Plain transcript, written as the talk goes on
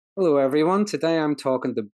Hello, everyone. Today I'm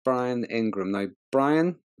talking to Bryan Ingram. Now,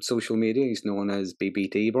 Bryan, social media, he's known as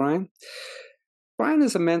BPD Bryan. Bryan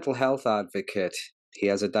is a mental health advocate. He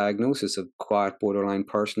has a diagnosis of quiet borderline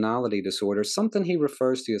personality disorder, something he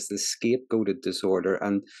refers to as the scapegoated disorder.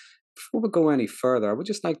 And before we go any further, I would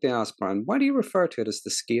just like to ask Bryan, why do you refer to it as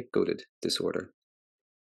the scapegoated disorder?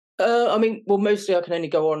 Well, mostly I can only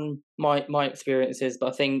go on my experiences,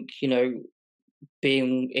 but I think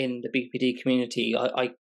being in the BPD community,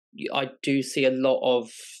 I do see a lot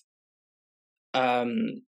of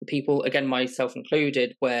people, again myself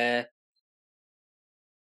included, where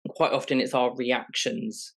quite often it's our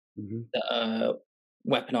reactions Hmm. that are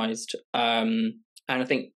weaponized, and I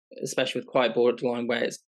think especially with quiet borderline, where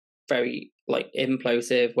it's very like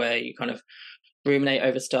implosive, where you kind of ruminate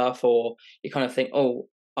over stuff, or you kind of think, oh,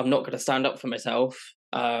 I'm not going to stand up for myself.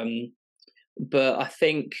 But I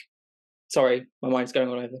think, sorry, my mind's going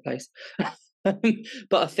all over the place.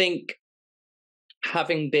 But I think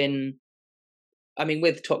having been, I mean,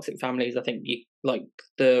 with toxic families, I think like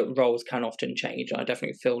the roles can often change. I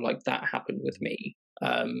definitely feel like that happened with me,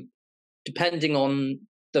 depending on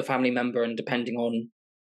the family member and depending on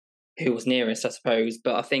who was nearest, I suppose.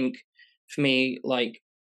 But I think for me, like,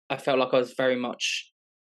 I felt like I was very much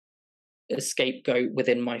a scapegoat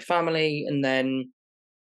within my family, and then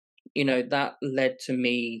that led to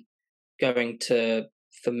me going to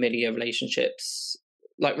familiar relationships,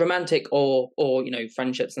 like romantic or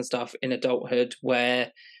friendships and stuff in adulthood,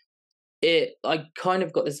 where it I kind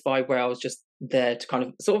of got this vibe where I was just there to kind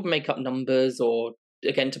of sort of make up numbers, or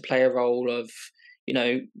again to play a role of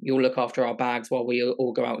you'll look after our bags while we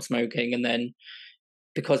all go out smoking, and then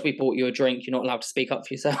because we bought you a drink, you're not allowed to speak up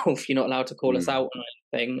for yourself. You're not allowed to call us Mm. out on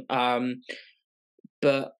anything.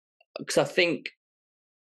 But because I think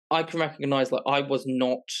I can recognize, like,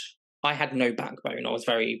 I had no backbone. I was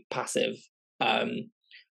very passive. Um,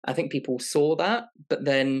 I think people saw that, but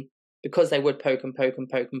then because they would poke and poke and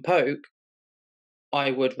poke and poke,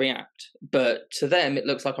 I would react. But to them, it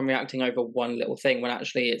looks like I'm reacting over one little thing when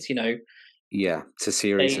actually it's, Yeah, it's a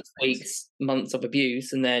series days, of things. weeks, months of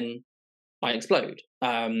abuse, and then I explode.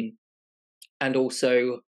 And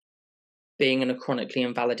also being in a chronically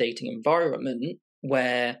invalidating environment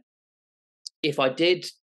where if I did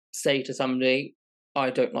say to somebody, I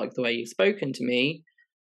don't like the way you've spoken to me,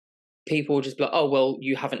 people would just be like, oh, well,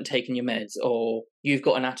 you haven't taken your meds or you've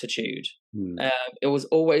got an attitude. Mm. Uh, it was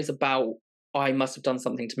always about, I must have done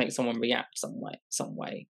something to make someone react some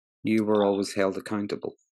way. You were always held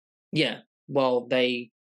accountable. Yeah, well, they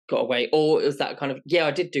got away. Or it was that kind of, yeah,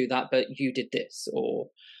 I did do that, but you did this. Or,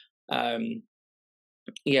 um,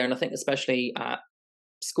 yeah, and I think especially at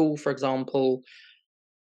school, for example,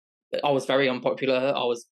 I was very unpopular. I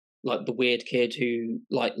was like the weird kid who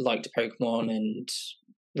liked Pokemon and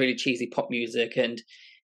really cheesy pop music, and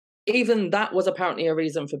even that was apparently a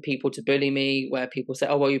reason for people to bully me. Where people say,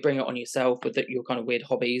 "Oh, well, you bring it on yourself with your kind of weird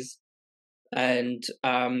hobbies," and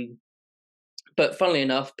but funnily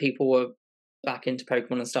enough, people were back into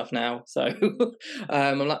Pokemon and stuff now. So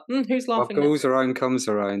I'm like, who's What laughing now? goes around comes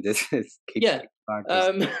around. It keeps Yeah, getting back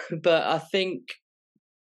to. but I think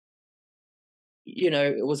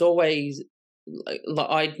it was always like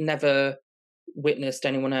I'd never witnessed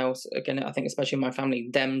anyone else, again, I think especially my family,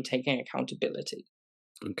 them taking accountability.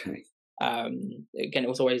 Okay. Again, it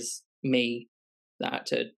was always me that had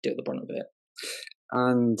to deal with the brunt of it.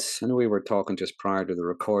 And I know we were talking just prior to the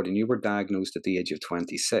recording, you were diagnosed at the age of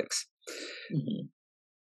 26. Hmm.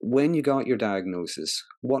 When you got your diagnosis,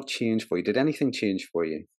 what changed for you? Did anything change for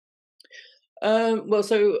you? Well,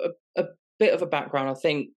 so a bit of a background, I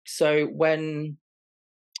think. So when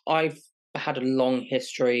I've had a long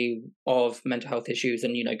history of mental health issues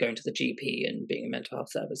and going to the GP and being in mental health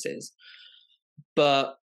services,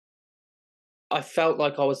 but I felt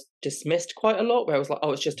like I was dismissed quite a lot, where I was like,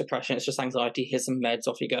 "Oh, it's just depression, it's just anxiety. Here's some meds,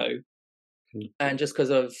 off you go." Mm. And just because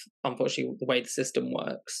of, unfortunately, the way the system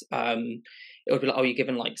works, it would be like, "Oh, you're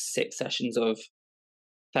given like 6 sessions of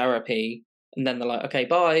therapy," and then they're like, "Okay,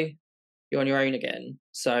 bye. You're on your own again."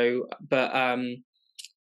 So, but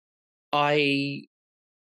I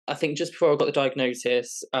I think just before I got the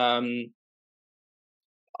diagnosis,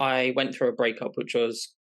 I went through a breakup, which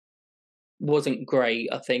wasn't great.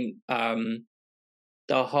 I think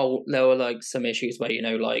there were like some issues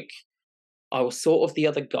where like I was sort of the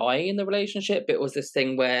other guy in the relationship, but it was this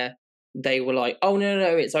thing where they were like, "Oh, no,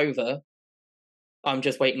 no, no, it's over. I'm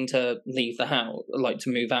just waiting to leave the house, like to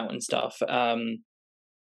move out and stuff."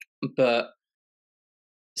 But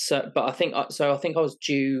but I think so. I think I was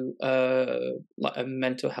due like a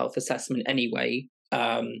mental health assessment anyway,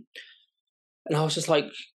 and I was just like,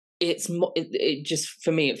 it just,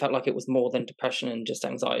 for me, it felt like it was more than depression and just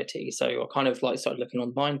anxiety. So I kind of like started looking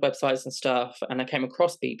online websites and stuff, and I came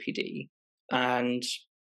across BPD. And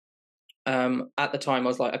at the time I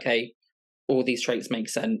was like, okay, all these traits make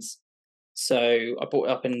sense. So I brought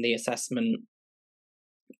it up in the assessment,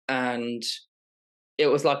 and it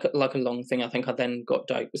was like a long thing. I think I then got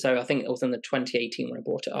diagnosed. So I think it was in the 2018 when I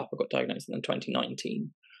brought it up. I got diagnosed in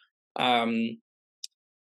 2019.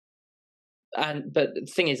 But the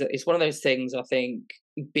thing is, it's one of those things. I think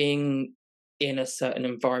being in a certain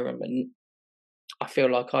environment, I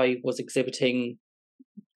feel like I was exhibiting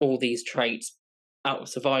all these traits out of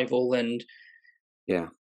survival, and Yeah.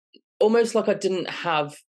 almost like I didn't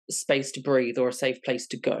have space to breathe or a safe place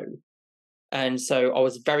to go. And so I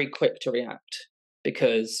was very quick to react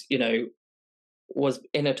because, was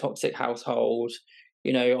in a toxic household.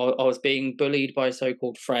 I was being bullied by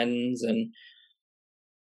so-called friends and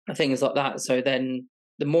things like that. So then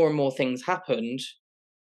the more and more things happened,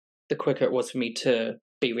 the quicker it was for me to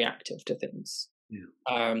be reactive to things.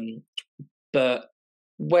 Yeah. But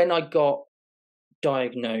when I got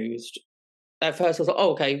diagnosed, at first I was like,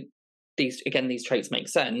 oh, okay, these traits make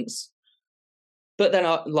sense. But then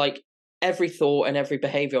every thought and every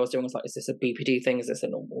behavior I was doing was like, is this a BPD thing? Is this a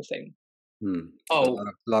normal thing? So Oh,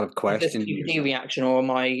 a lot of is this questioning BPD yourself. reaction, or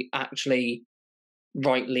am I actually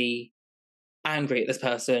rightly angry at this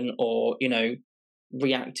person, or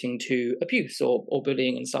reacting to abuse or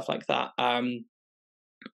bullying and stuff like that?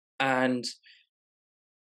 And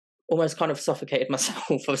almost kind of suffocated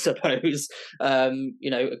myself, I suppose.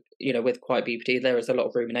 With quiet BPD, there is a lot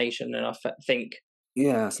of rumination, and I think,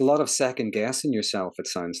 Yeah, it's a lot of second guessing yourself, it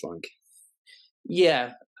sounds like.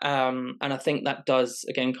 yeah, and I think that does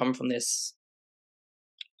again come from this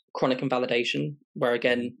chronic invalidation, where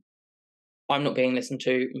again, I'm not being listened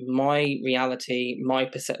to. My reality, my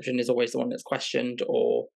perception is always the one that's questioned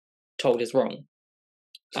or told is wrong.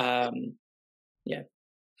 Yeah.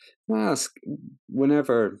 Ask,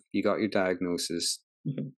 whenever you got your diagnosis,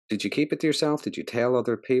 Mhm. did you keep it to yourself? Did you tell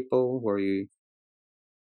other people? Were you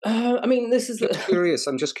I mean, this is just curious?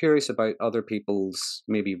 I'm just curious about other people's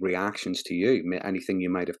maybe reactions to you, anything you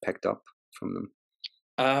might have picked up from them.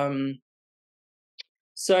 um.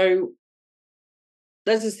 So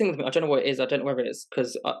there's this thing with me. I don't know what it is. I don't know whether it's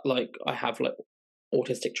because I have like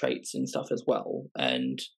autistic traits and stuff as well,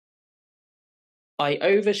 and I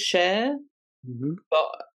overshare, Hmm. but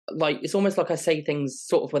like it's almost like I say things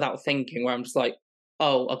sort of without thinking, where I'm just like,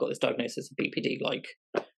 oh, I got this diagnosis of BPD, like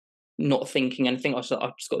not thinking anything. I've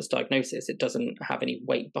just got this diagnosis. It doesn't have any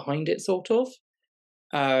weight behind it, sort of.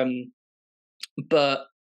 Um, but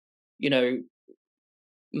you know,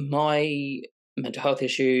 my mental health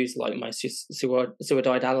issues, like my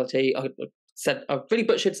suicidality, I've really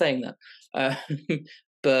butchered saying that.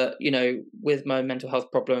 But with my mental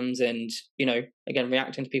health problems and again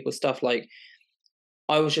reacting to people's stuff, like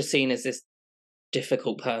I was just seen as this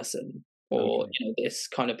difficult person, or Okay. this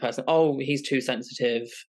kind of person. Oh, he's too sensitive.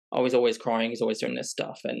 Oh, he's always crying. He's always doing this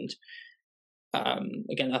stuff. And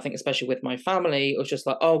again, I think especially with my family, it was just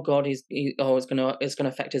like, oh god, it's gonna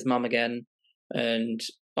affect his mum again, and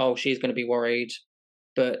oh, she's gonna be worried.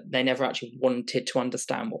 But they never actually wanted to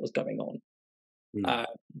understand what was going on. Mm. Uh,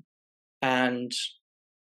 and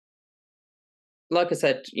like I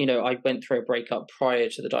said, I went through a breakup prior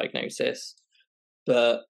to the diagnosis,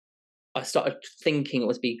 but I started thinking it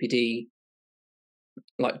was BPD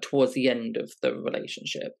like towards the end of the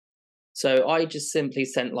relationship. So I just simply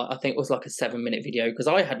sent I think it was like a 7-minute video, because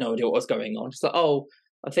I had no idea what was going on. Just like, oh,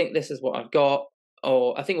 I think this is what I've got,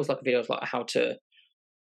 or I think it was like a video of like how to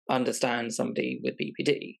understand somebody with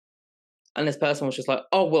BPD. And this person was just like,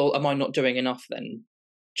 oh well, am I not doing enough then?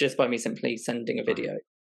 Just by me simply sending a Right. video.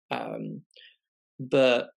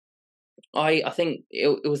 But I think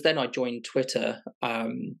it was then I joined Twitter,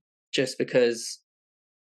 just because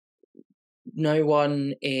no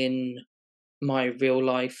one in my real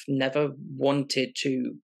life never wanted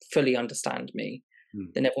to fully understand me.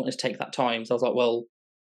 Mm. They never wanted to take that time. So I was like, well,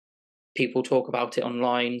 people talk about it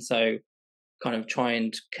online, so kind of try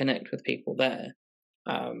and connect with people there.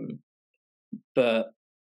 Um, but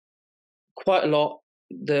quite a lot,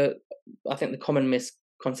 I think the common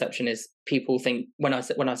misconception is people think when I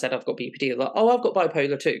said I've got BPD, they're like, oh, I've got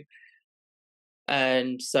bipolar too.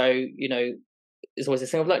 And so it's always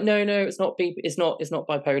this thing of like, no, it's not it's not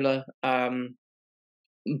bipolar.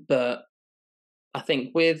 But I think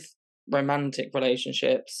with romantic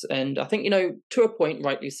relationships, and I think to a point,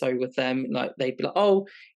 rightly so, with them, like they'd be like, oh,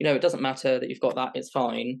 it doesn't matter that you've got that, it's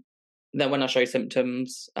fine. And then when I show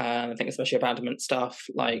symptoms, I think especially abandonment stuff,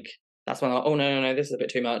 like that's when I'm like, oh no, this is a bit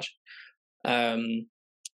too much.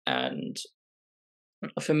 And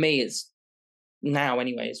for me, it's now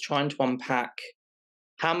anyway, it's trying to unpack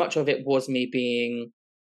how much of it was me being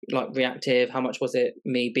like reactive, how much was it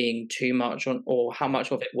me being too much on, or how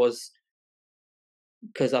much of it was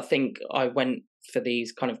because I think I went for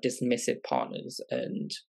these kind of dismissive partners, and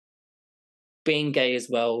being gay as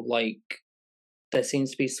well, like there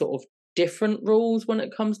seems to be sort of different rules when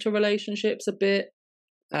it comes to relationships a bit,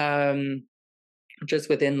 um just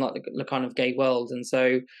within like the kind of gay world. And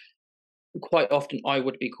so quite often I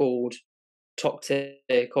would be called toxic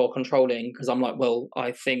or controlling because I'm like, well,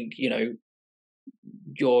 I think,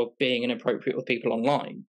 you're being inappropriate with people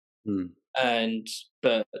online, Mm. and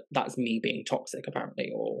but that's me being toxic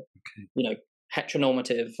apparently, or Okay.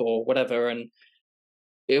 heteronormative or whatever. And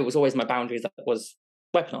it was always my boundaries that was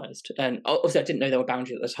weaponized, and obviously I didn't know there were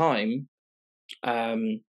boundaries at the time,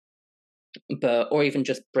 um but or even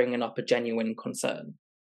just bringing up a genuine concern.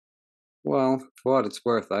 Well, for what it's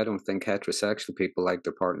worth, I don't think heterosexual people like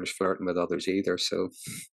their partners flirting with others either. So,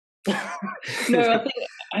 No, I think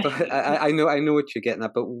but I know what you're getting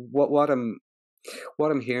at. But what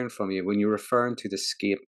I'm hearing from you when you're referring to the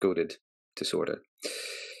scapegoated disorder,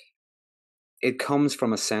 it comes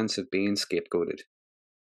from a sense of being scapegoated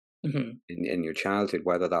Mhm. in your childhood,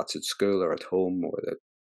 whether that's at school or at home or the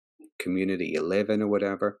community you live in or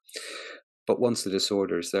whatever. But once the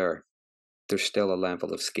disorder is there, there's still a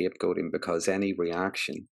level of scapegoating because any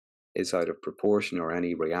reaction is out of proportion, or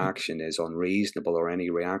any reaction is unreasonable, or any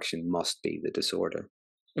reaction must be the disorder.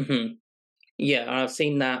 Mhm. Yeah, and I've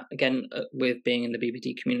seen that again with being in the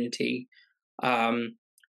BPD community. Um,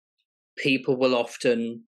 People will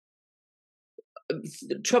often.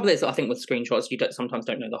 The trouble is, I think with screenshots, you sometimes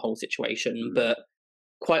don't know the whole situation, Mm, but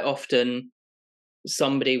quite often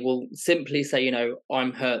somebody will simply say,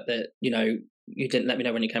 I'm hurt that you didn't let me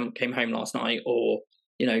know when you came home last night, or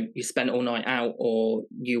you spent all night out, or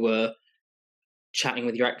you were chatting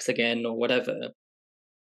with your ex again, or whatever.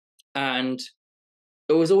 And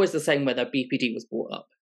it was always the same where the BPD was brought up,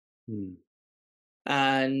 mm,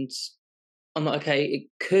 and I'm like, okay, it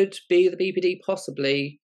could be the BPD,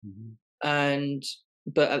 possibly, mhm, and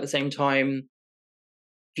but at the same time,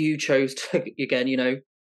 you chose to again,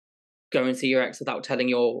 go and see your ex without telling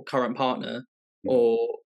your current partner, mm,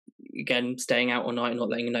 or again, staying out all night and not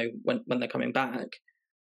letting you know when they're coming back.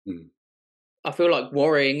 mm, I feel like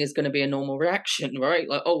worrying is going to be a normal reaction, right?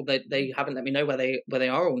 Like, oh, they haven't let me know where they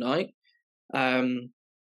are all night, um,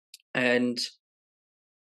 and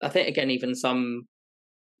I think again, even some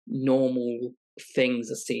normal things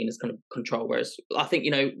are seen as kind of control. Whereas I think,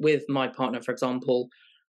 with my partner, for example,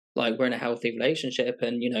 like we're in a healthy relationship,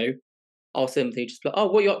 and I'll simply just be like, oh,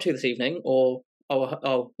 what are you up to this evening? Or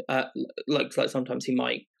like sometimes he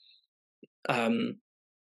might um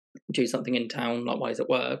do something in town, like while he's at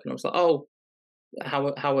work, and I was like, oh,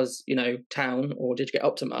 how was town, or did you get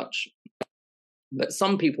up to much? But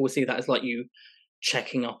some people will see that as like you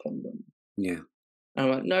checking up on them, yeah. and I'm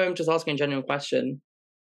like, no, I'm just asking a genuine question.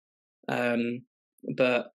 Um,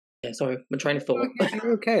 but yeah, sorry, my train of thought. Okay,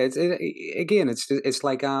 you're okay. Again, it's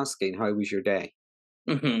like asking how was your day,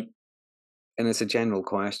 Hmm. and it's a general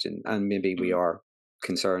question, and maybe we are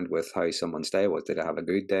concerned with how someone's day was. Did they have a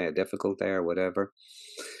good day, a difficult day, or whatever?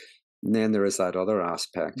 And then there is that other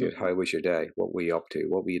aspect to it. How was your day? What were you up to?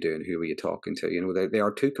 What were you doing? Who were you talking to? They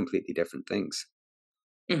are two completely different things.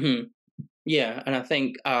 Hmm. Yeah, and I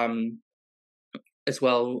think as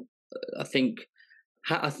well, I think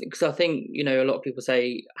because I think a lot of people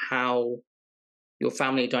say how your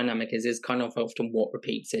family dynamic is kind of often what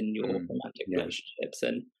repeats in your Mm, romantic yeah. relationships.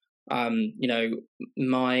 And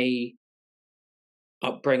my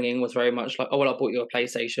upbringing was very much like, oh well, I bought you a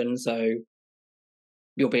PlayStation, so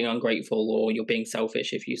you're being ungrateful, or you're being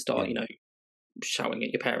selfish if you start Yeah. shouting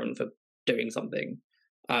at your parent for doing something,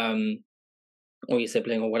 um or your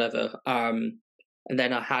sibling or whatever. And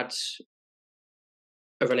then I had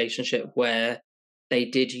a relationship where they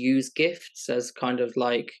did use gifts as kind of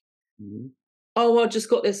like, Mhm. oh, I just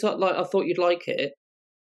got this, like I thought you'd like it.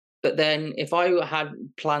 But then if I had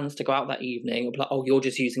plans to go out that evening, I'd be like, oh, you're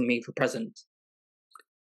just using me for presents.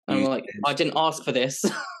 And I'm Use like, I against didn't you. ask for this.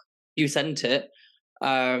 You sent it.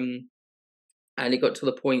 Um, and it got to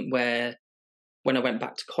the point where when I went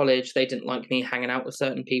back to college, they didn't like me hanging out with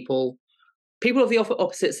certain people. People of the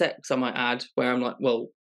opposite sex, I might add, where I'm like, well,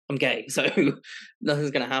 I'm gay, so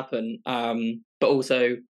nothing's going to happen. But also,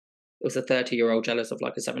 it was a 30-year-old jealous of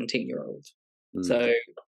like a 17-year-old. Mm, So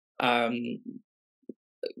um,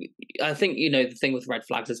 I think, the thing with red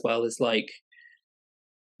flags as well is like,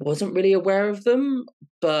 wasn't really aware of them,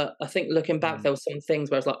 but I think looking back, mm, there were some things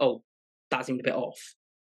where I was like, "Oh, that seemed a bit off."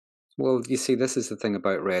 Well, you see, this is the thing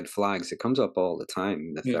about red flags. It comes up all the time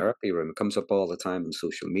in the Mm, therapy room. It comes up all the time on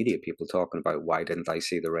social media. People talking about why didn't I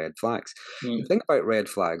see the red flags? The mm, thing about red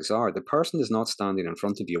flags are the person is not standing in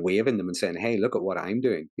front of you waving them and saying, "Hey, look at what I'm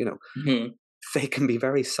doing." mhm. They can be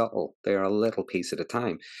very subtle. They are a little piece at a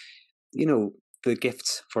time. You know, the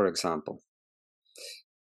gifts, for example.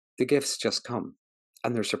 The gifts just come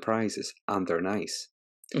and they're surprises and they're nice.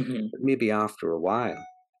 Mhm, But maybe after a while,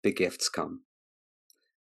 the gifts come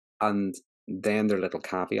and then there are little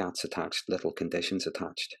caveats attached, little conditions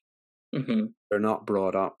attached. mhm. They're not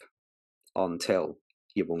brought up until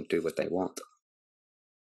you won't do what they want.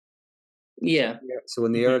 Yeah. Yeah. So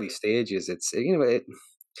in the Mhm. early stages, it's,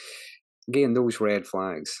 again, those red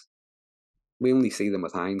flags, we only see them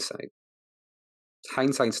with hindsight.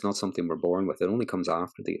 Hindsight's not something we're born with. It only comes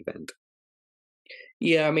after the event.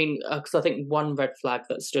 Yeah, I mean, because I think one red flag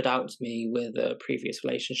that stood out to me with a previous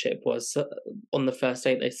relationship was, on the first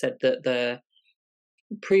date, they said that their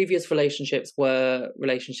previous relationships were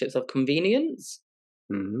relationships of convenience,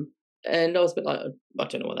 Hmm. and I was a bit like, I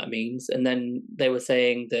don't know what that means. And then they were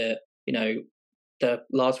saying that, the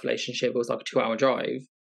last relationship was like a 2-hour drive.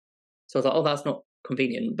 So I was like, oh, that's not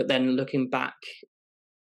convenient. But then looking back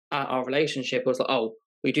at our relationship, I was like, oh,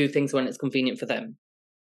 we do things when it's convenient for them.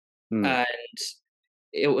 Mm. And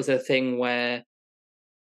it was a thing where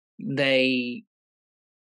they,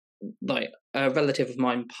 like, a relative of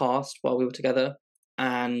mine passed while we were together.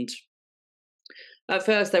 And at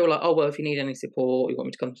first they were like, oh, well, if you need any support, you want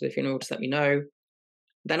me to come to the funeral, just let me know.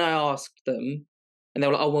 Then I asked them, and they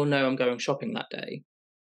were like, oh, well, no, I'm going shopping that day.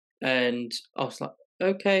 And I was like,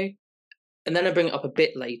 okay. And then I bring it up a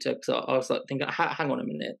bit later because I was like thinking, hang on a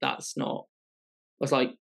minute, that's not. I was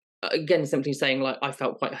like, again, simply saying like I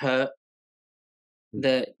felt quite hurt Mm.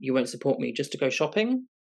 that you won't support me just to go shopping.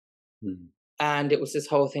 Mm. And it was this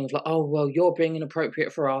whole thing of like, oh well, you're being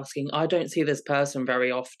inappropriate for asking. I don't see this person very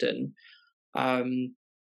often. Um,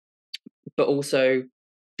 but also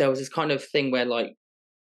there was this kind of thing where like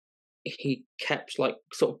he kept like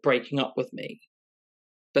sort of breaking up with me,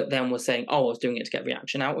 but then was saying, oh, I was doing it to get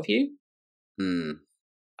reaction out of you. Mm.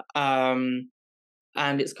 Um,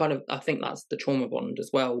 and it's kind of, I think that's the trauma bond as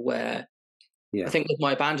well, where I Yeah. think with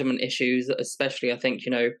my abandonment issues, especially, I think,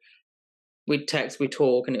 we'd text, we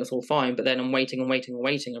talk, and it was all fine. But then I'm waiting and waiting and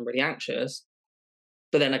waiting. I'm really anxious.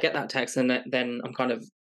 But then I get that text, and then I'm kind of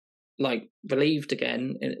like relieved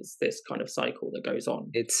again. And it's this kind of cycle that goes on.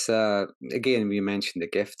 It's, again, we mentioned the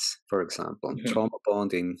gifts, for example. Hmm. Trauma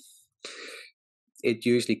bonding, it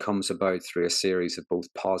usually comes about through a series of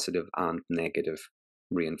both positive and negative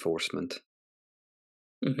reinforcement.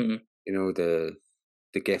 Hmm.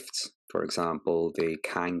 The gifts, for example, the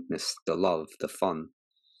kindness, the love, the fun.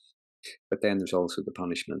 But then there's also the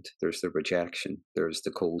punishment. There's the rejection. There's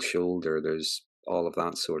the cold shoulder. There's all of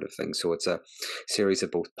that sort of thing. So it's a series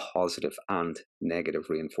of both positive and negative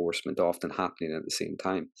reinforcement, often happening at the same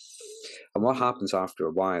time. And what happens after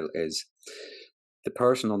a while is the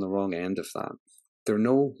person on the wrong end of that, they're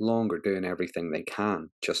no longer doing everything they can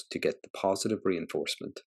just to get the positive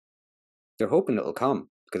reinforcement. They're hoping it'll come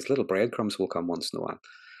because little breadcrumbs will come once in a while.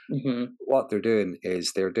 Hmm. What they're doing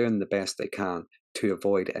is they're doing the best they can to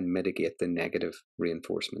avoid and mitigate the negative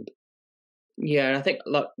reinforcement. Yeah, and I think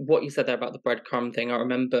like what you said there about the breadcrumb thing. I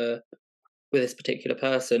remember with this particular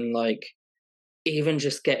person, like even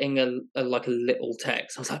just getting a like a little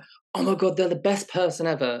text, I was like, "Oh my god, they're the best person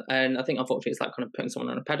ever!" And I think unfortunately, it's that kind of putting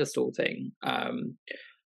someone on a pedestal thing.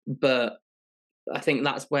 But I think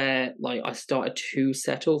that's where like I started to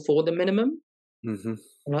settle for the minimum. Hmm.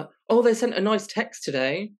 I'm like, oh, they sent a nice text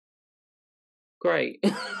today. Great,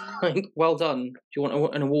 like well done. Do you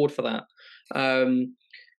want an award for that? Um,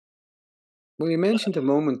 Well, you mentioned a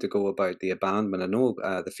moment ago about the abandonment. I know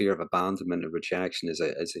the fear of abandonment and rejection is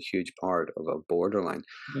a huge part of a borderline.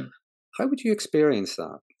 mhm. How would you experience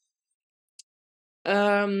that?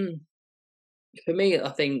 um, for me, I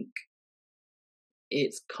think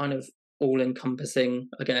it's kind of all encompassing.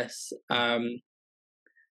 I guess.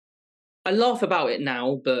 I laugh about it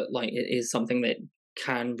now, but like it is something that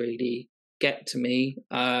can really get to me.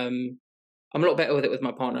 I'm a lot better with it with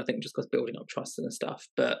my partner, I think, just because building up trust and stuff.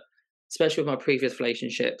 But especially with my previous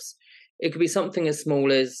relationships, it could be something as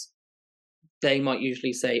small as they might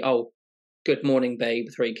usually say, "Oh, good morning, babe,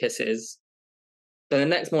 3 kisses." Then the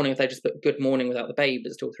next morning, if they just put "good morning" without the babe,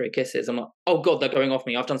 but still 3 kisses, I'm like, "Oh God, they're going off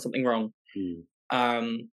me. I've done something wrong." Mm.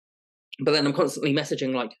 Um, but then I'm constantly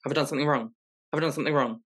messaging like, "Have I done something wrong? Have I done something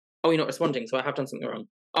wrong? Oh, you're not responding, so I have done something wrong.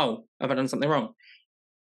 Oh, have I done something wrong?"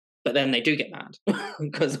 But then they do get mad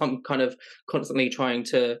because I'm kind of constantly trying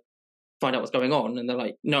to find out what's going on, and they're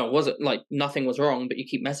like, "No, it wasn't like nothing was wrong, but you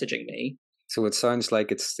keep messaging me." So it sounds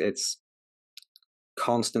like it's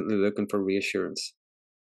constantly looking for reassurance.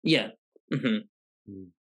 Yeah. Mm.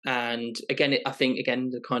 And again, I think again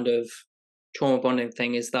the kind of trauma bonding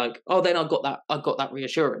thing is like, oh, then I got that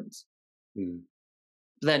reassurance. Mm.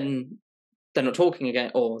 Then they're not talking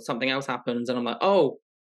again, or something else happens, and I'm like, oh,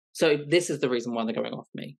 so this is the reason why they're going off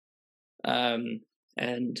me.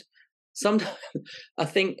 And sometimes I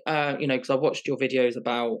think because I watched your videos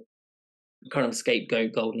about kind of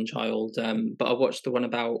scapegoat, golden child, but I watched the one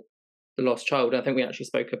about the lost child. I think we actually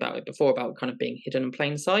spoke about it before about kind of being hidden in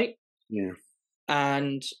plain sight, Yeah.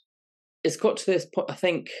 and it's got to this point. I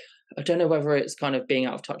think I don't know whether it's kind of being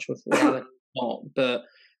out of touch with reality or not, but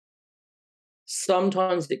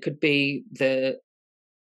sometimes it could be the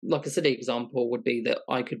like a silly example would be that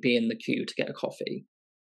I could be in the queue to get a coffee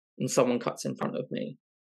and someone cuts in front of me.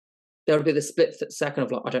 There would be the split second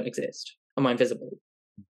of like, I don't exist. Am I invisible?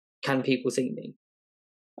 Can people see me?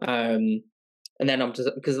 And then I'm just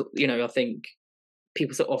because I think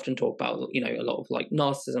people so often talk about a lot of like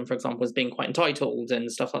narcissism, for example, as being quite entitled and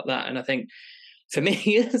stuff like that. And I think for me,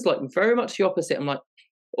 it's like very much the opposite. I'm like,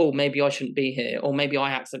 oh, maybe I shouldn't be here, or maybe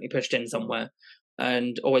I accidentally pushed in somewhere,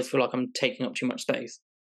 and always feel like I'm taking up too much space.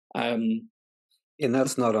 Um, And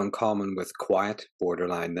that's not uncommon with quiet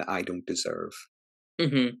borderline that I don't deserve.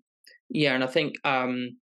 mhm. Yeah, and I think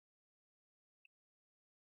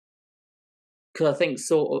because I think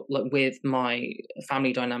sort of like with my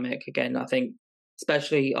family dynamic again, I think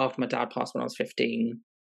especially after my dad passed when I was 15,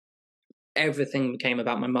 everything became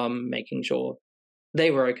about my mum making sure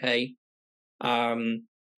they were okay. Um,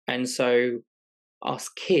 and so us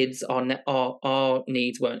kids, our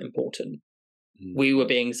needs weren't important. Mm. We were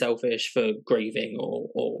being selfish for grieving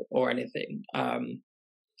or anything.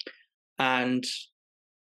 And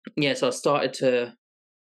yeah, so I started to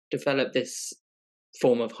develop this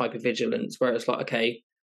form of hypervigilance where it's like, okay,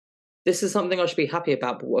 this is something I should be happy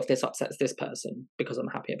about, but what if this upsets this person because I'm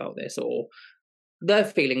happy about this? Or they're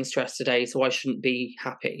feeling stressed today, so I shouldn't be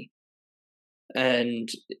happy. And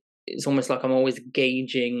it's almost like I'm always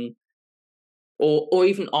gauging or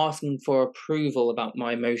even asking for approval about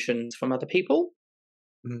my emotions from other people.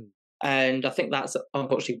 Mm. And I think that's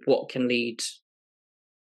unfortunately what can lead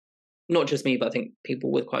not just me, but I think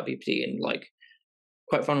people with quite BPD and like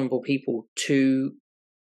quite vulnerable people to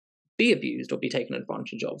be abused or be taken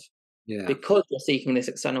advantage of. Yeah. Because you're seeking this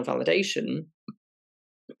external validation,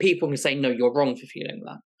 people can say, no, you're wrong for feeling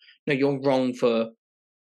that. No, you're wrong for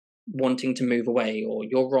wanting to move away, or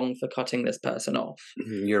you're wrong for cutting this person off.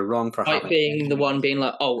 You're wrong for Like having. being the one being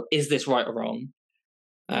like, oh, is this right or wrong?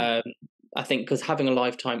 Yeah. I think because having a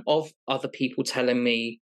lifetime of other people telling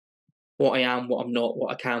me what I am, what I'm not,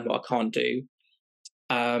 what I can, what I can't do.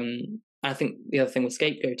 I think the other thing with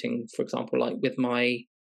scapegoating, for example, like with my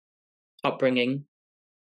upbringing,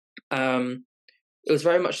 it was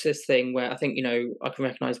very much this thing where I think, I can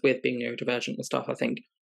recognize with being neurodivergent and stuff, I think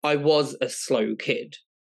I was a slow kid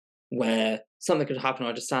where something could happen.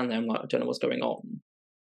 I just stand there and like, I don't know what's going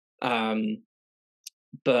on.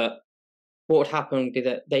 But what would happen would be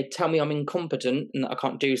that they tell me I'm incompetent and that I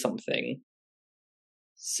can't do something.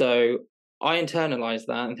 So I internalize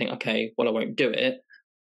that and think, okay, well, I won't do it.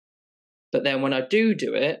 But then when I do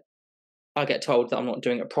it, I get told that I'm not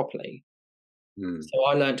doing it properly. Mm. So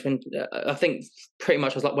I learned to, I think pretty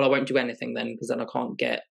much I was like, well, I won't do anything then because then I can't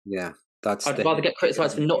get, Yeah. That's I'd the rather get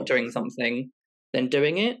criticized for not doing something than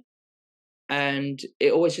doing it. And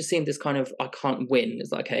it always just seemed this kind of, I can't win.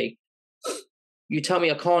 It's like, hey, you tell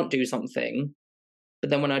me I can't do something, but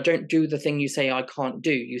then when I don't do the thing you say I can't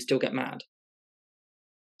do, you still get mad.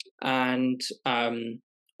 And,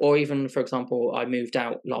 or even, for example, I moved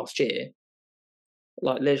out last year,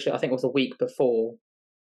 like literally, I think it was a week before,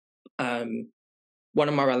 one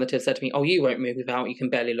of my relatives said to me, oh, you won't move out, you can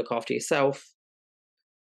barely look after yourself.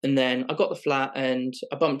 And then I got the flat and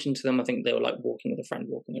I bumped into them. I think they were like walking with a friend,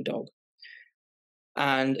 walking a dog.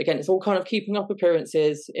 And again, it's all kind of keeping up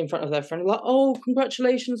appearances in front of their friend, like, oh,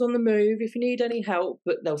 congratulations on the move, if you need any help.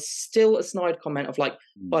 But there was still a snide comment of like,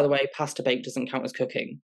 by the way, pasta bake doesn't count as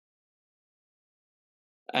cooking.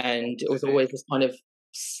 And it was always this kind of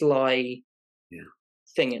sly Yeah.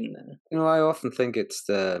 thing in there. I often think it's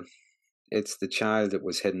the child that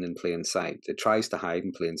was hidden in plain sight. It tries to hide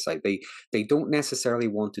in plain sight. They don't necessarily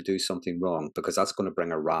want to do something wrong because that's going to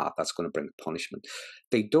bring a wrath. That's going to bring punishment.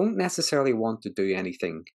 They don't necessarily want to do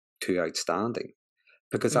anything too outstanding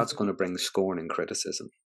because that's going to bring scorn and criticism.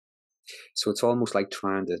 So it's almost like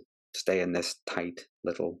trying to stay in this tight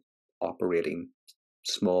little operating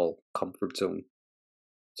small comfort zone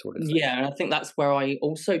sort of thing. Yeah, and I think that's where I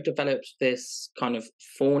also developed this kind of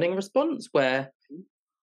fawning response where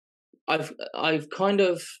I've kind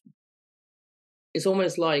of it's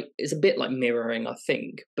almost like it's a bit like mirroring, I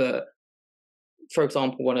think. But for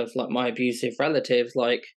example, one of like my abusive relatives,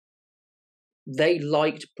 like they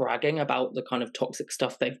liked bragging about the kind of toxic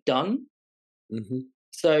stuff they've done. Mm-hmm.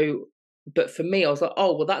 So, but for me, I was like,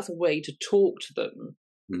 oh, well, that's a way to talk to them.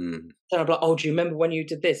 Mm. And I'm like, oh, do you remember when you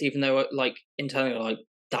did this? Even though, like, internally, like,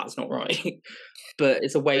 that's not right. But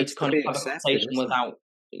it's a way to It's to kind of be have a accepted, conversation isn't it? without,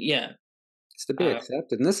 yeah. It's to be Uh,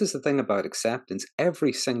 accepted. And this is the thing about acceptance.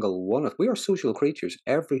 Every single one of we are social creatures.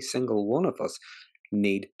 Every single one of us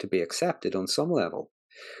need to be accepted on some level.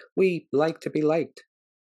 We like to be liked.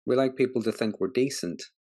 We like people to think we're decent.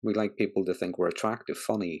 We like people to think we're attractive,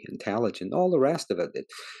 funny, intelligent, all the rest of it.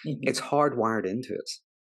 It's mhm, hardwired into us.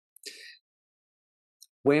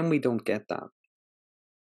 When we don't get that,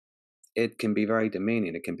 it can be very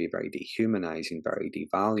demeaning. It can be very dehumanizing, very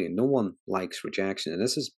devaluing. No one likes rejection. And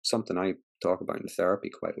this is something I talk about in therapy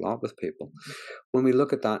quite a lot with people. When we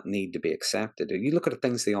look at that need to be accepted, or you look at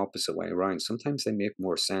things the opposite way around, sometimes they make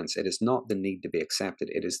more sense. It is not the need to be accepted,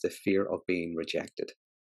 it is the fear of being rejected,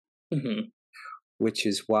 mhm. which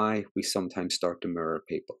is why we sometimes start to mirror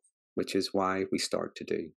people, which is why we start to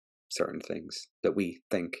do certain things that we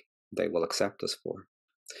think they will accept us for,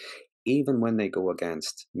 even when they go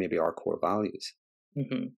against maybe our core values.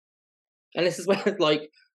 Mhm. And this is where, like,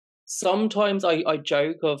 sometimes I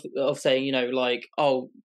joke of saying, you know, like, "Oh,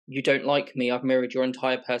 you don't like me, I've mirrored your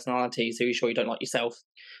entire personality, so you sure you don't like yourself?"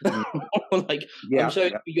 Mm. Or like, "I'm Yeah,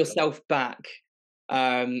 showing yeah. you yourself back."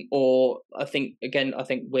 Or I think, again, I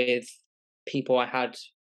think with people I had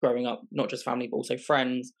growing up, not just family, but also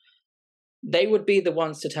friends, they would be the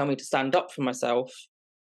ones to tell me to stand up for myself,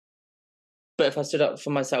 but if I stood up for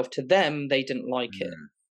myself to them, they didn't like it. Mm.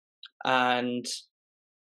 And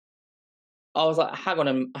I was like, hang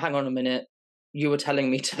on a minute. You were telling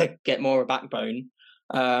me to get more of a backbone,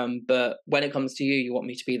 but when it comes to you, you want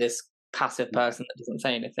me to be this passive Yeah. person that doesn't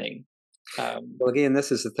say anything. Um, Well, again,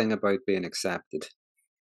 this is the thing about being accepted.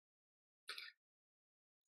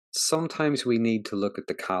 Sometimes we need to look at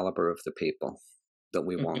the caliber of the people that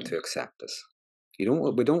we want mhm, to accept us. We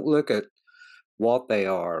don't look at what they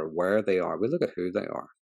are, where they are. We look at who they are.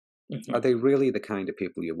 Are mhm. they really the kind of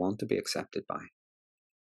people you want to be accepted by?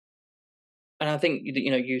 And I think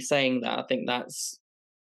you know, you saying that, I think that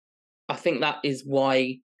is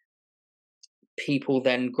why people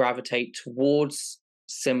then gravitate towards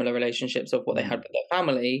similar relationships of what they had Mm. with their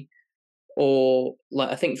family, or like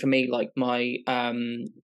I think for me, like my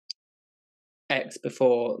ex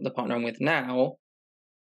before the partner I'm with now,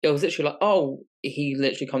 it was literally like, oh, he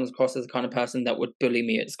literally comes across as the kind of person that would bully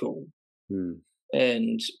me at school Mm.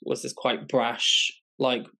 and was this quite brash,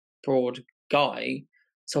 like broad guy.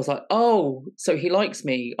 So I was like, oh, so he likes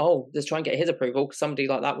me. Oh, let's try and get his approval because somebody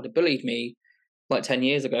like that would have bullied me like 10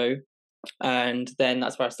 years ago. And then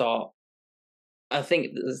that's where I start. I think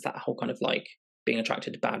there's that whole kind of like being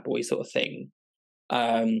attracted to bad boys sort of thing.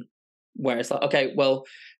 Um, where it's like, okay, well,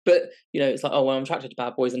 but you know, it's like, oh, well, I'm attracted to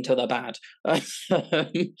bad boys until they're bad.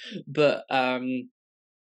 But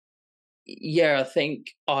yeah, I think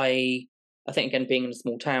again, being in a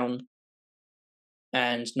small town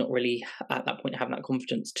and not really at that point having that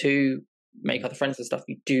confidence to make Mm. other friends and stuff,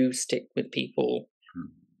 you do stick with people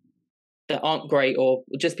Mm. that aren't great or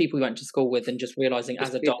just people you went to school with, and just realizing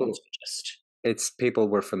as Just adults, people, we just it's people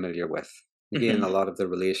we're familiar with. Again, mhm, a lot of the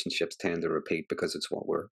relationships tend to repeat because it's what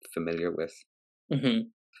we're familiar with.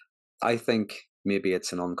 mhm, I think maybe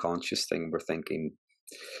it's an unconscious thing. We're thinking,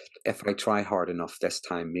 if I try hard enough this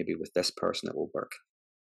time, maybe with this person it will work.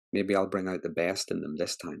 Maybe I'll bring out the best in them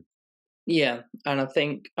this time. yeah, and I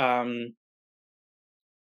think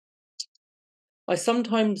I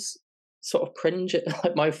sometimes sort of cringe at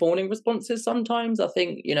like my fawning responses. Sometimes I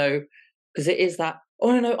think, you know, because it is that,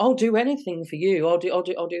 oh no, no, I'll do anything for you. I'll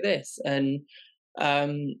do this, and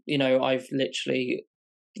you know, I've literally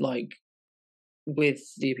like with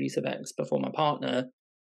the abusive ex before my partner,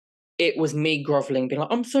 it was me groveling, being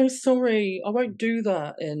like, I'm so sorry, I won't do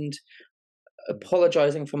that, and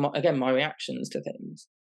apologizing for my, again, my reactions to things,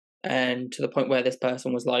 and to the point where this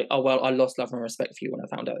person was like, oh well, I lost love and respect for you when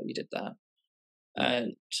I found out that you did that, Mm.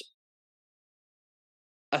 and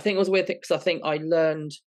I think it was a weird thing because I think I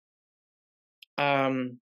learned,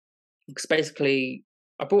 because basically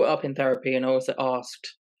I brought it up in therapy, and I also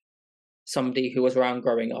asked somebody who was around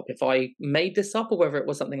growing up if I made this up or whether it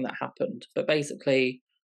was something that happened. But basically,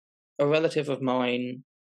 a relative of mine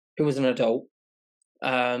who was an adult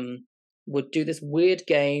would do this weird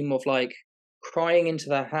game of like crying into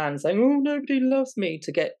their hands, saying, "Oh, nobody loves me,"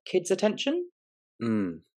 to get kids' attention,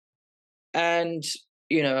 Mm. and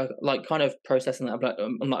you know, like kind of processing that.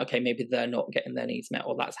 I'm like, okay, maybe they're not getting their needs met,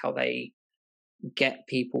 or that's how they get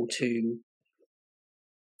people to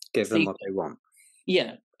Give them see, what they want.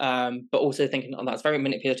 yeah, but also thinking, oh, that's very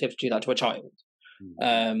manipulative to do that to a child.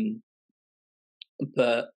 Um,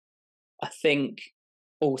 but I think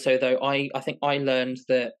also though, I think I learned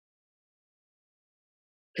that,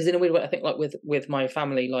 because in a weird way, I think like with my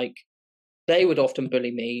family, like they would often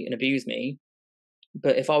bully me and abuse me,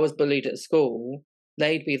 but if I was bullied at school,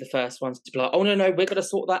 they'd be the first ones to be like, "Oh no, we're gonna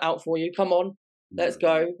sort that out for you. Come on, let's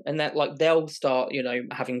go." And that like they'll start,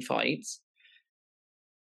 having fights.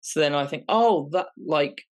 So then I think, oh, that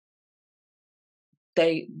like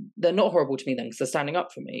they're not horrible to me then because they're standing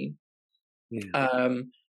up for me. Yeah.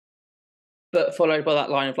 But followed by that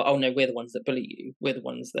line of like, oh no, we're the ones that bully you. We're the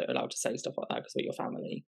ones that are allowed to say stuff like that because we're your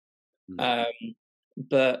family.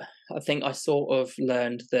 But I think I sort of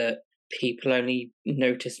learned that people only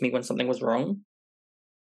noticed me when something was wrong.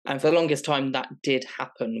 And for the longest time, that did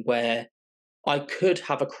happen where I could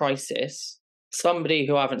have a crisis. Somebody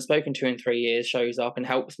who I haven't spoken to in 3 years shows up and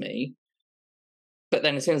helps me. But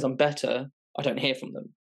then as soon as I'm better, I don't hear from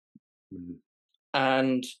them.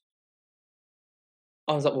 And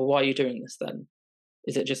I was like, well, why are you doing this then?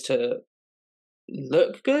 Is it just to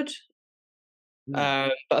look good?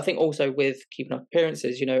 But I think also with keeping up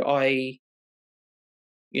appearances, with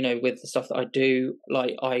the stuff that I do,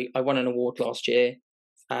 like I won an award last year,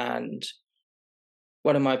 and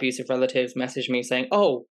one of my abusive relatives messaged me saying,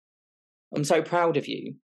 "Oh, I'm so proud of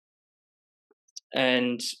you."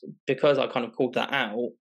 And because I kind of called that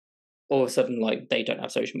out, all of a sudden, like, they don't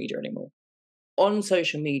have social media anymore. On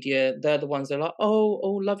social media, they're the ones that are like,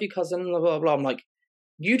 "Oh, love you, cousin," blah blah blah. I'm like,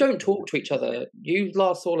 you don't talk to each other. You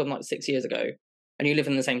last saw them like 6 years ago, and you live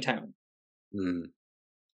in the same town.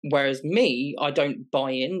 Whereas me, I don't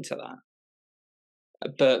buy into that.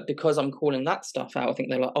 But because I'm calling that stuff out, I think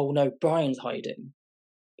they're like, "Oh no, Brian's hiding."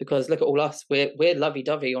 Because look at all us, we're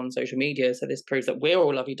lovey-dovey on social media, so this proves that we're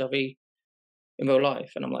all lovey-dovey in real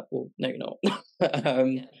life. And I'm like, well, no, you're not.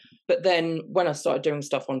 But then when I started doing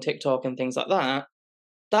stuff on TikTok and things like that,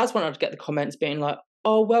 that's when I'd get the comments being like,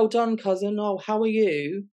 "Oh, well done, cousin. Oh, how are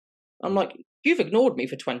you?" I'm like, you've ignored me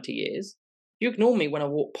for 20 years. You ignore me when I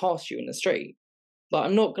walk past you in the street. Like,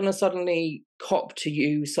 I'm not going to suddenly cop to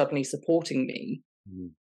you suddenly supporting me.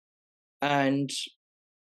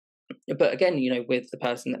 But again, with the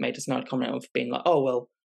person that made a snide comment of being like, "Oh, well,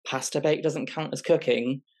 pasta bake doesn't count as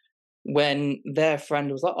cooking," when their friend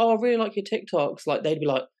was like, "Oh, I really like your TikToks," like they'd be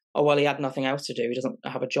like, "Oh, well, he had nothing else to do. He doesn't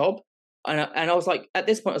have a job." And I was like, at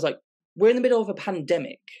this point, I was like, we're in the middle of a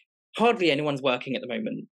pandemic. Hardly anyone's working at the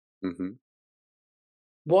moment.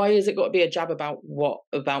 Why has it got to be a jab about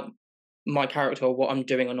my character or what I'm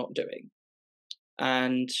doing or not doing?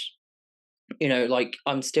 And like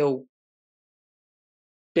I'm still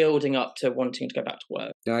building up to wanting to go back to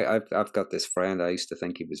work. I've got this friend. I used to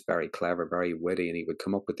think he was very clever, very witty, and he would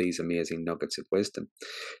come up with these amazing nuggets of wisdom.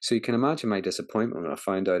 So you can imagine my disappointment when I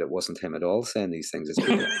found out it wasn't him at all saying these things. It's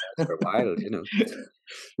been for a while,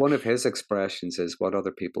 One of his expressions is, "What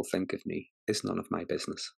other people think of me is none of my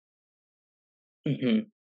business." And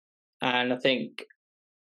I think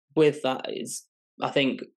with that I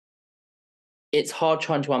think it's hard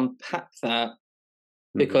trying to unpack that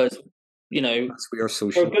because we are for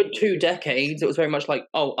social. a good 2 decades, it was very much like,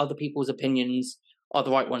 oh, other people's opinions are the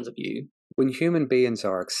right ones of you. When human beings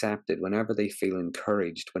are accepted, whenever they feel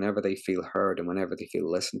encouraged, whenever they feel heard, and whenever they feel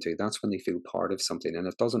listened to, that's when they feel part of something. And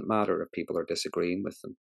it doesn't matter if people are disagreeing with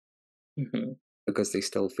them, because they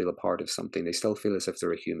still feel a part of something. They still feel as if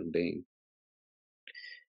they're a human being.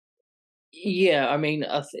 Yeah, I mean,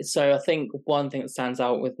 so I think one thing that stands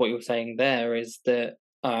out with what you're saying there is that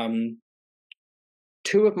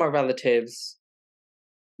 2 of my relatives,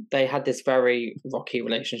 they had this very rocky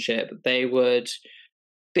relationship. They would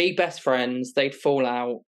be best friends, they'd fall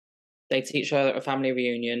out, they'd see each other at a family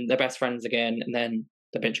reunion, they're best friends again, and then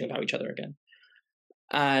they're bitching about each other again.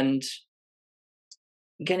 And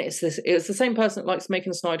again, it's the same person that likes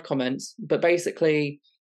making snide comments, but basically,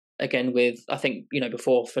 again, with, I think,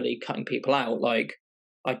 before fully cutting people out, like,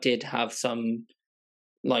 I did have some,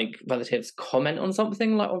 like, relatives comment on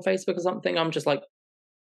something, like, on Facebook or something. I'm just like,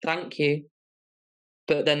 thank you.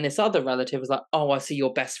 But then this other relative was like, "Oh, I see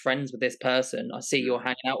you're best friends with this person. I see you're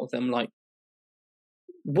hanging out with them." Like,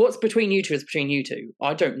 what's between you two is between you two.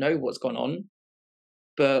 I don't know what's gone on,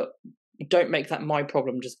 but don't make that my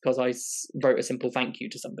problem just because I wrote a simple thank you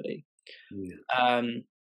to somebody.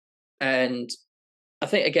 And I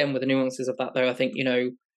think, again, with the nuances of that, though, I think,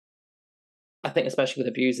 I think especially with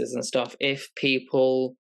abusers and stuff, if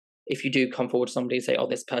you do come forward to somebody and say, "Oh,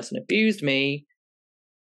 this person abused me,"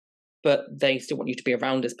 but they still want you to be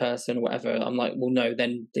around this person or whatever, I'm like, well, no,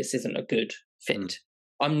 then this isn't a good fit.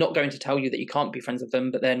 I'm not going to tell you that you can't be friends with them,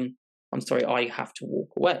 but then I'm sorry, I have to walk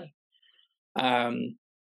away.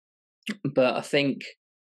 But I think,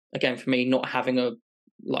 again, for me, not having a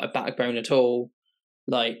backbone at all,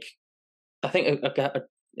 like, I think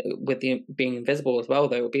with the being invisible as well,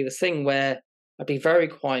 there would be this thing where I'd be very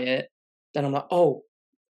quiet, then I'm like, oh,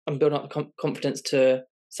 I'm building up the confidence to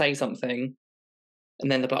say something,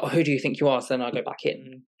 and then they're like, oh, who do you think you are? So then I go back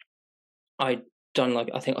in. I'd done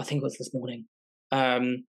I think it was this morning,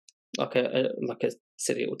 like a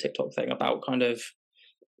silly little TikTok thing about kind of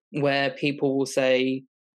where people will say,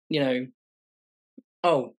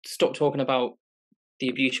 oh, stop talking about the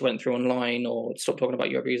abuse you went through online, or stop talking about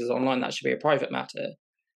your abusers online. That should be a private matter.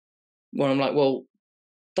 When I'm like, well,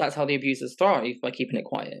 that's how the abusers thrive, by keeping it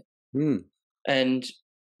quiet. And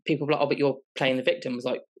people are like, oh, but you're playing the victim. It's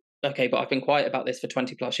like, okay, but I've been quiet about this for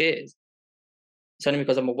 20 plus years. It's only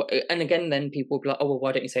because I'm aware. And again, then people will be like, oh, well,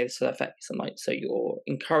 why don't you say this to their face? I'm like, so you're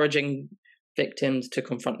encouraging victims to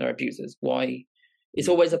confront their abusers. Why? It's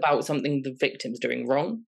always about something the victim's doing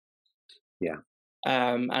wrong. Yeah.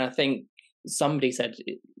 And I think somebody said,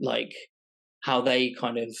 like, how they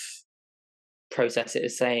kind of process it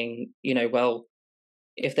as saying, well,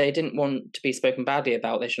 if they didn't want to be spoken badly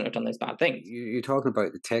about, they shouldn't have done those bad things. You're talking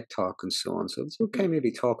about the TikTok and so on, so it's okay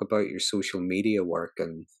maybe talk about your social media work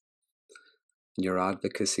and your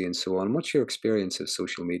advocacy and so on. What's your experience of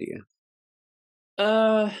social media?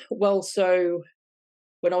 Well, so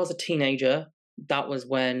when I was a teenager, that was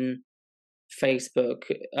when Facebook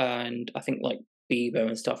and I think like Bebo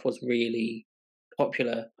and stuff was really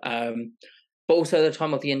popular. But also the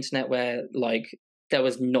time of the internet where like there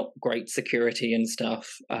was not great security and stuff.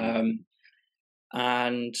 And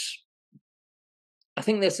I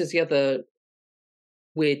think this is the other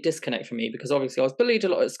weird disconnect for me, because obviously I was bullied a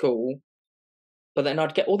lot at school, but then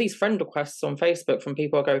I'd get all these friend requests on Facebook from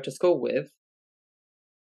people I go to school with,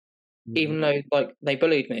 even though like they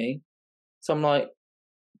bullied me. So I'm like,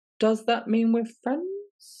 does that mean we're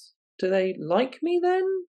friends? Do they like me then?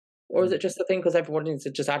 Or is it just a thing because everyone is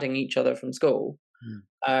just adding each other from school?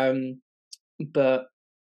 But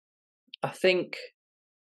I think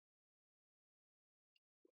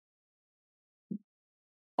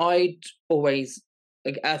I'd always,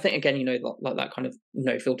 I think again, like that kind of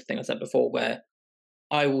no filter thing I said before, where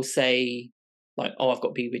I will say like, oh, I've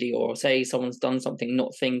got BPD, or say someone's done something,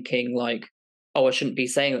 not thinking like, oh, I shouldn't be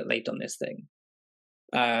saying that they've done this thing.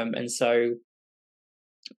 And so,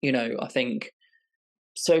 I think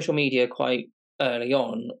social media quite early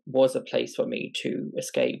on was a place for me to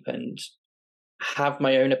escape and have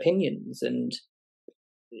my own opinions and,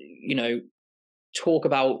 talk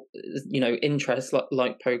about, interests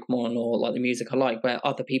like Pokemon or like the music I like, where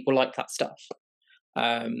other people like that stuff.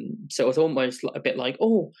 So it was almost a bit like,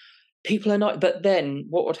 oh, people are not. But then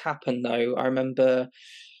what would happen though? I remember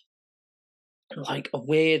like a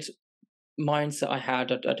weird mindset I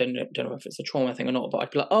had. I don't know if it's a trauma thing or not, but I'd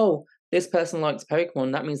be like, oh, this person likes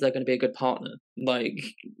Pokemon, that means they're going to be a good partner. Like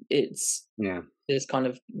it's this kind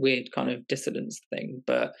of weird kind of dissonance thing.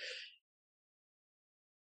 But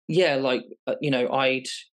yeah, like I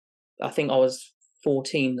think I was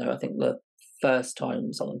 14 though. I think the first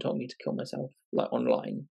time someone told me to kill myself, like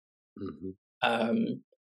online.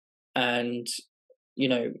 And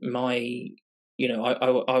my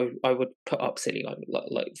I would put up silly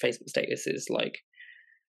like Facebook statuses, like,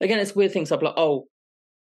 again, it's weird things. I'd be like, oh,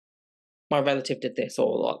 my relative did this,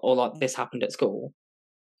 or like this happened at school,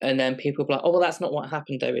 and then people would be like, oh, well, that's not what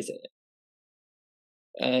happened though, is it?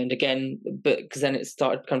 And again, but because then it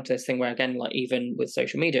started to come to this thing where, again, like even with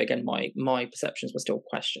social media, again, my perceptions were still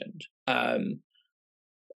questioned.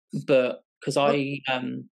 But because so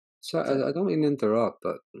I don't mean to interrupt,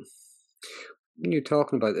 but when you're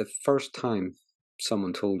talking about the first time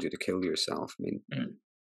someone told you to kill yourself, I mean,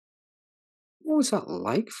 what was that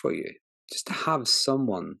like for you? Just to have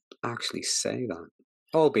someone actually say that,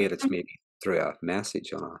 albeit it's maybe through a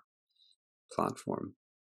message on a platform.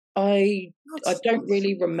 I don't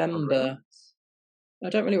really remember. I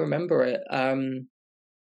don't really remember it.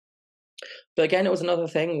 But again, it was another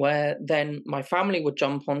thing where then my family would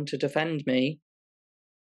jump on to defend me.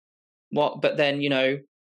 But then,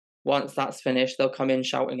 once that's finished, they'll come in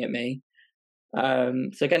shouting at me.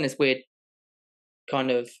 So again, this weird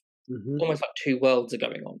kind of almost like two worlds are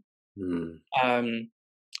going on.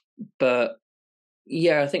 But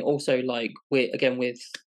yeah, I think also like with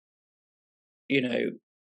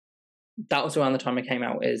that was around the time I came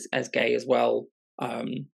out as gay as well. But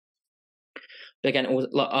again, it was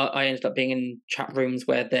like I ended up being in chat rooms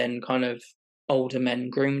where then kind of older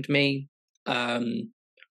men groomed me.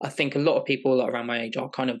 I think a lot of people around my age are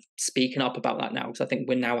kind of speaking up about that now, because I think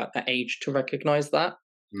we're now at that age to recognize that.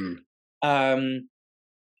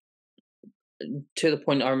 to the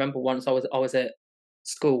point I remember once I was at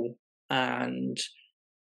school and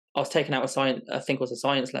I was taken out of science. I think it was a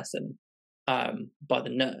science lesson by the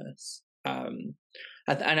nurse. And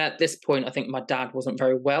at this point, I think my dad wasn't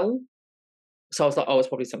very well. So I was like, oh, it's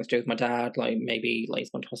probably something to do with my dad, like maybe like he's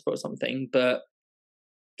gone to hospital or something. But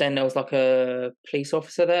then there was like a police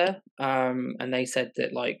officer there, and they said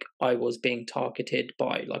that like I was being targeted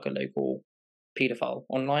by like a local paedophile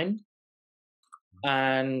online.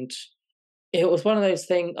 And it was one of those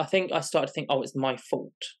things, I think I started to think, oh, it's my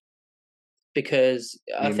fault. Because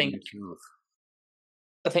Blaming yourself.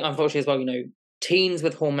 I think unfortunately as well, teens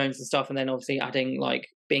with hormones and stuff, and then obviously adding like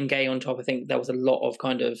being gay on top, I think there was a lot of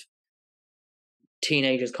kind of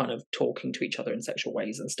teenagers kind of talking to each other in sexual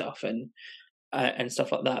ways and stuff, and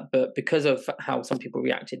stuff like that. But because of how some people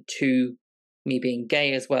reacted to me being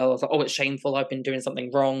gay as well, I was like, oh, it's shameful. I've been doing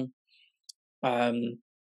something wrong.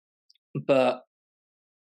 But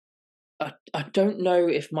I don't know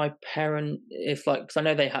if because I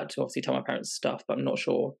know they had to obviously tell my parents stuff, but I'm not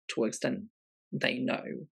sure to what extent they know.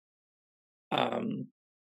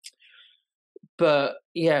 But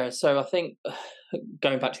yeah, so I think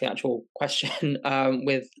going back to the actual question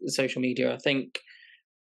with social media, I think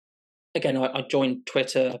again I joined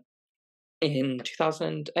Twitter in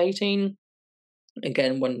 2018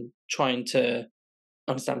 again when trying to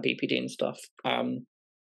understand BPD and stuff.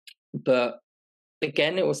 But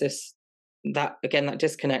again, it was that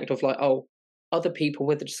disconnect of like, oh, other people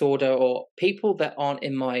with the disorder or people that aren't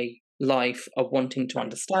in my life are wanting to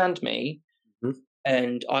understand me. Mm-hmm.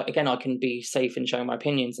 And I can be safe in showing my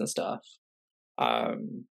opinions and stuff.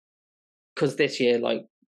 Because this year, like,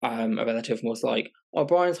 a relative was like, oh,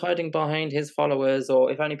 Brian's hiding behind his followers,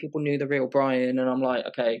 or if only people knew the real Brian. And I'm like,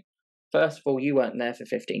 okay, first of all, you weren't there for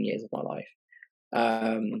 15 years of my life.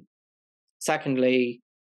 Secondly,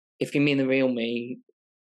 if you mean the real me,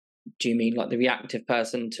 do you mean like the reactive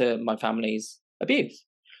person to my family's abuse?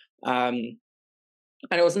 And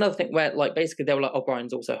it was another thing where like basically they were like, oh,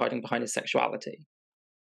 Brian's also hiding behind his sexuality.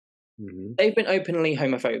 Mm-hmm. They've been openly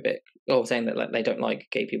homophobic or saying that like they don't like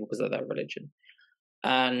gay people because of their religion.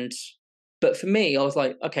 But for me, I was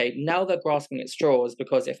like, okay, now they're grasping at straws,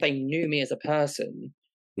 because if they knew me as a person,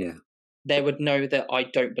 yeah, they would know that I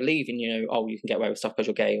don't believe in, oh, you can get away with stuff because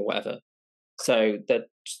you're gay or whatever. So they're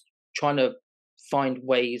trying to find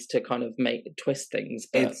ways to kind of twist things.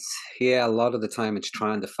 But a lot of the time it's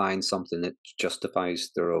trying to find something that justifies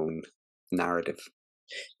their own narrative.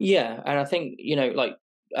 Yeah, and I think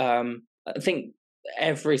I think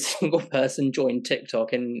every single person joined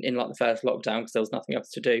TikTok in like the first lockdown because there was nothing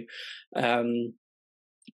else to do.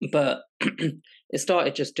 But it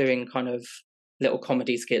started just doing kind of little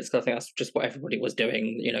comedy skits, because I think that's just what everybody was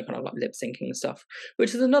doing, kind of like lip syncing and stuff,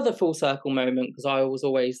 which is another full circle moment, because I was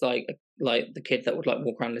always like the kid that would like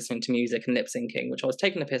walk around listening to music and lip syncing, which I was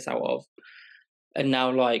taking the piss out of. And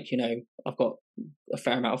now like, I've got a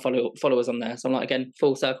fair amount of followers on there. So I'm like, again,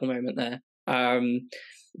 full circle moment there.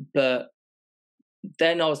 But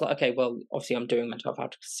then I was like, okay, well, obviously I'm doing mental health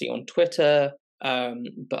advocacy on Twitter.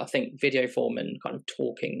 But I think video form and kind of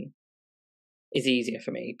talking is easier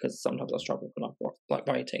for me, because sometimes I struggle with like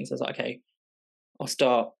writing. So I was like, okay, I'll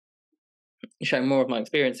start showing more of my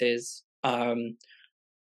experiences.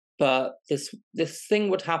 But this thing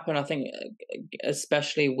would happen, I think,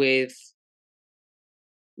 especially with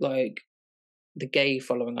like the gay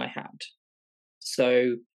following I had.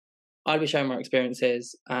 So I'd be showing my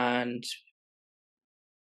experiences, and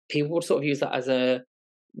people would sort of use that as a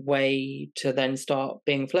way to then start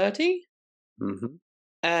being flirty. Mm-hmm.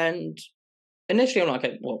 And initially I'm like,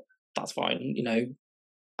 okay, well, that's fine,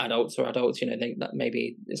 adults are adults, that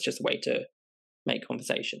maybe it's just a way to make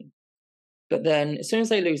conversation. But then as soon as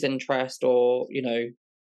they lose interest, or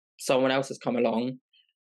someone else has come along,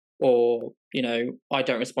 or I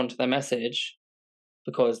don't respond to their message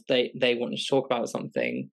because they wanted to talk about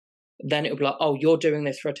something, then it would be like, oh, you're doing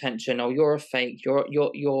this for attention, oh, you're a fake, you're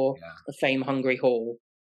a fame hungry whore.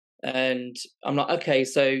 And I'm like, okay,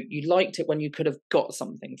 so you liked it when you could have got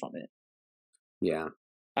something from it. Yeah.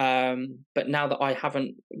 But now that I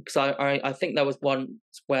haven't, because I think there was once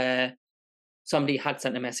where somebody had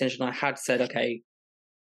sent a message and I had said, okay,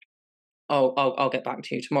 I'll get back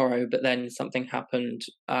to you tomorrow, but then something happened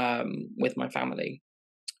with my family.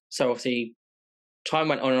 So obviously time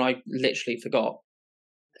went on and I literally forgot.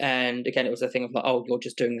 And again, it was a thing of like, oh, you're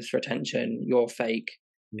just doing this for attention, you're fake.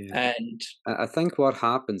 Yeah. And I think what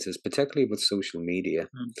happens is, particularly with social media,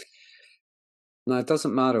 now it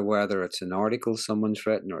doesn't matter whether it's an article someone's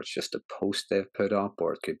written, or it's just a post they've put up,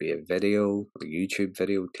 or it could be a video, a YouTube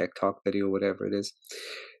video, TikTok video, whatever it is.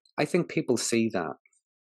 I think people see that,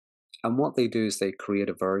 And what they do is they create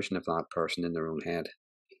a version of that person in their own head,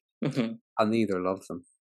 Hmm. and they either love them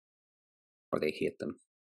or they hate them.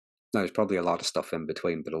 Now, there's probably a lot of stuff in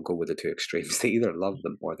between, but I'll go with the two extremes. They either love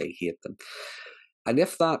them or they hate them. And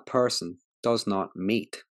if that person does not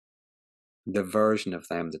meet the version of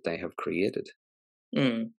them that they have created,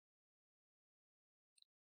 Mm.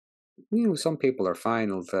 some people are fine.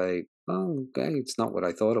 They'll say, "Oh, okay, it's not what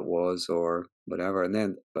I thought it was," or whatever. And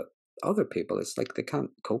then, but other people, it's like they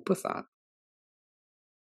can't cope with that.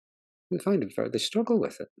 They find it they struggle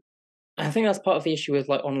with it. I think that's part of the issue with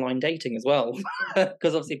like online dating as well,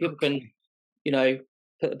 because obviously people can, Okay. you know,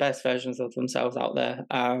 put the best versions of themselves out there.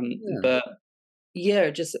 Yeah. But yeah,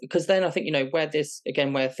 just because then I think where this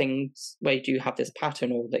again, where you do have this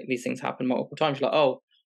pattern or that these things happen multiple times, you're like, oh,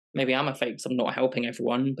 maybe I'm a fake, so I'm not helping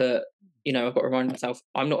everyone. But I've got to remind myself,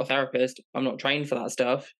 I'm not a therapist. I'm not trained for that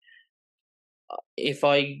stuff. If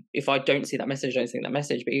I don't see that message, I don't see that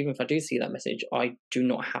message. But even if I do see that message, I do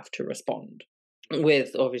not have to respond.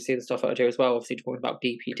 With obviously the stuff that I do as well, obviously talking about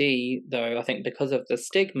BPD, though, I think because of the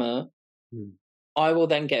stigma, Mm. I will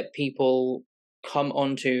then get people come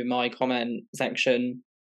onto my comment section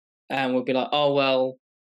and will be like, "Oh well,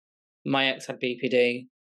 my ex had BPD.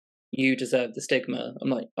 You deserve the stigma." I'm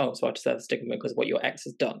like, "Oh, so I deserve the stigma because of what your ex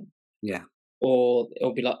has done." Yeah. Or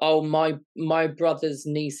it'll be like, "Oh, my brother's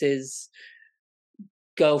niece's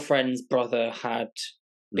girlfriend's brother had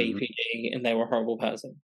Hmm. BPD and they were a horrible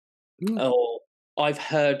person." Yeah. Or I've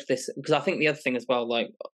heard this because I think the other thing as well, like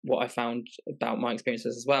what I found about my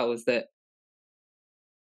experiences as well, is that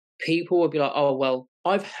people will be like, "Oh, well,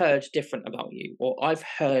 I've heard different about you," or "I've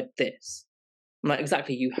heard this." I'm like,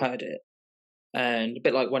 exactly, you heard it. And a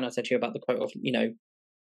bit like when I said to you about the quote of,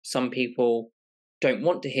 some people don't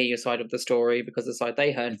want to hear your side of the story because the side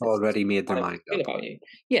they heard They've fits already made their how they mind feel up. about you.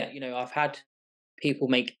 Yeah, I've had people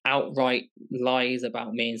make outright lies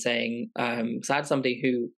about me and saying, because I had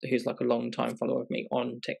somebody who's like a long time follower of me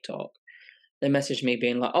on TikTok. They messaged me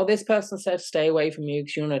being like, "Oh, this person said stay away from you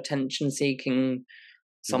because you're an attention seeking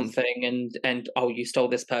Hmm. something, and oh, you stole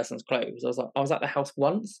this person's clothes." I was like, I was at the house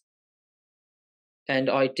once,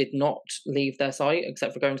 and I did not leave their site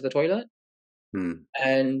except for going to the toilet. Hmm.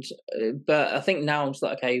 And but I think now I'm just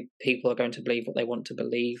like, okay, people are going to believe what they want to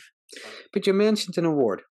believe. But you mentioned an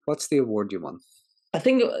award. What's the award you won? I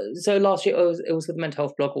think so. Last year it was with the mental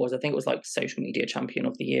health blog awards. I think it was like social media champion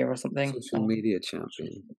of the year or something. Social media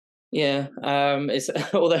champion. Yeah, it's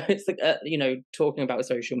although it's like talking about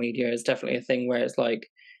social media is definitely a thing where it's like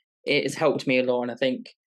it has helped me a lot, and I think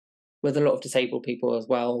with a lot of disabled people as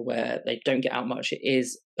well, where they don't get out much, it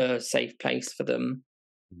is a safe place for them.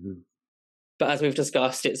 Mhm. But as we've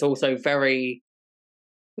discussed, it's also very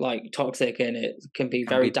like toxic and it can be Can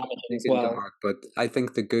very be damaging as toxic and well. dark, but I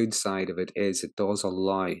think the good side of it is it does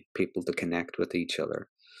allow people to connect with each other.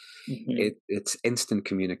 Hmm. It's instant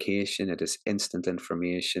communication, it is instant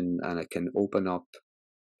information, and it can open up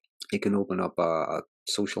a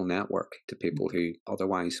social network to people who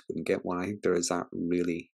otherwise wouldn't get one. I think there is that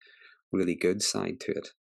really, really good side to it.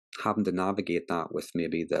 Having to navigate that with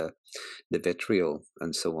maybe the vitriol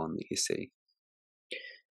and so on that you see.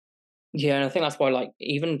 Yeah, and I think that's why, like,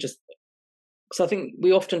 even just because I think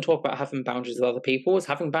we often talk about having boundaries with other people, is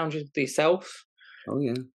having boundaries with yourself. Oh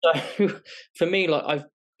yeah. So for me, like,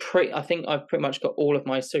 I think I've pretty much got all of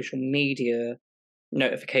my social media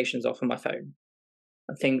notifications off on my phone.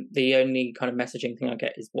 I think the only kind of messaging thing I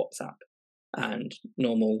get is WhatsApp and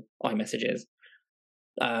normal iMessages.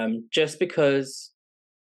 Just because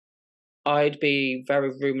I'd be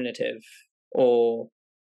very ruminative, or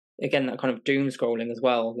again that kind of doom scrolling as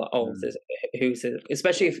well. Like, oh, Mm. who's this?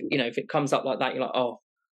 Especially if if it comes up like that, you're like, oh,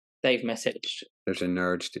 they've messaged, There's an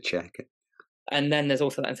urge to check it. and then there's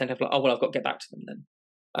also that incentive like, oh well, I've got to get back to them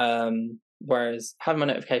then. Whereas having my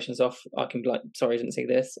notifications off, I can be like, sorry, I didn't see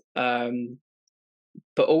this.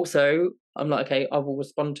 But also, I'm like, okay, I will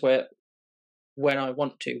respond to it when I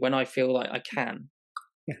want to, when I feel like I can.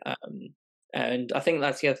 Yeah. Um, and I think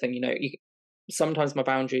that's the other thing. Sometimes my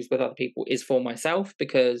boundaries with other people is for myself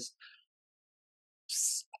because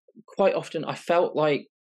quite often I felt like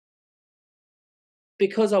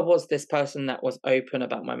because I was this person that was open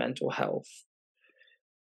about my mental health,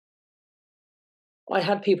 I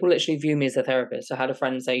had people literally view me as a therapist. I had a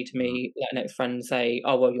friend say to Mm. me, like an ex friend say,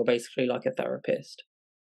 "Oh, well, you're basically like a therapist."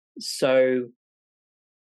 So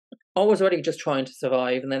I was already just trying to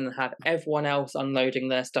survive and then had everyone else unloading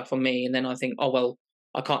their stuff on me. And then I think, oh, well,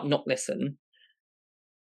 I can't not listen.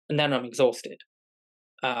 And then I'm exhausted.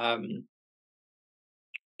 Um,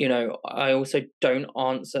 I also don't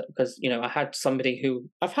answer because, I had somebody who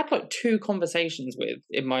I've had like two conversations with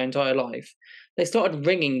in my entire life. They started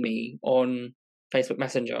ringing me on Facebook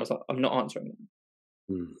Messenger. I was like, I'm not answering them.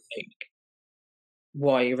 Mm. Like,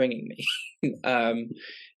 why are you ringing me?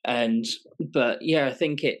 But yeah, I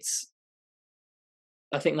think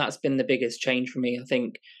that's been the biggest change for me. I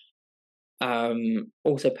think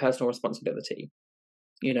also personal responsibility.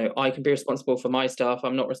 I can be responsible for my stuff.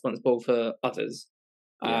 I'm not responsible for others.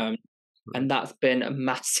 Yeah. And that's been a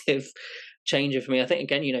massive changer for me. I think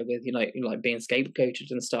again, with like being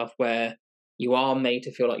scapegoated and stuff, where you are made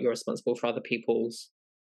to feel like you're responsible for other people's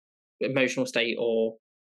emotional state or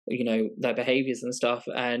their behaviors and stuff.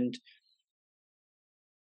 And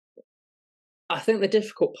I think the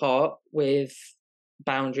difficult part with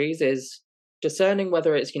boundaries is discerning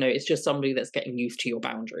whether it's just somebody that's getting used to your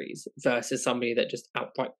boundaries versus somebody that just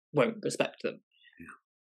outright won't respect them.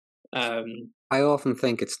 I often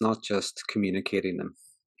think it's not just communicating them,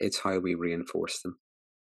 it's how we reinforce them.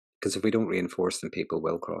 Because if we don't reinforce them, people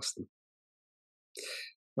will cross them.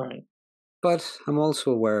 Right. But I'm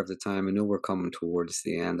also aware of the time. I know we're coming towards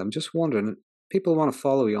the end. I'm just wondering, people want to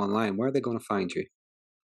follow you online. Where are they going to find you?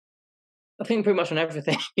 I think pretty much on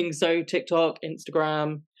everything. So TikTok,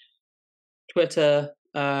 Instagram, Twitter,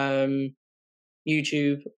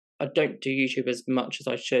 YouTube. I don't do YouTube as much as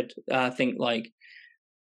I should. I think like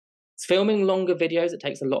filming longer videos, it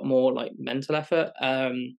takes a lot more like mental effort.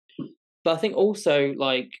 But I think also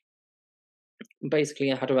like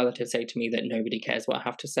basically I had a relative say to me that nobody cares what I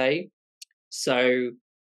have to say. So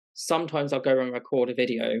sometimes I'll go and record a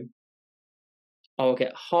video. I'll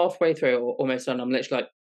get halfway through or almost done. I'm literally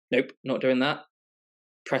like, nope, not doing that.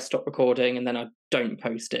 Press stop recording, and then I don't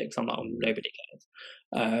post it because I'm like, oh, nobody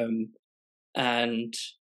cares. And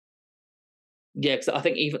yeah, because I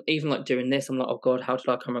think even like doing this, I'm like, oh god, how did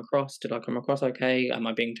I come across? Did I come across okay? Am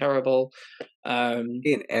I being terrible?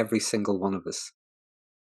 In every single one of us.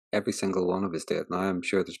 Every single one of us do it. Now, I'm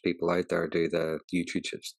sure there's people out there do the YouTube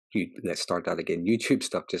chips. Let's start that again. YouTube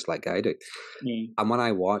stuff just like I do. And when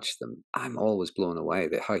I watch them, I'm always blown away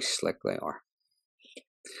at how slick they are.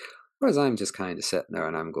 Whereas I'm just kind of sitting there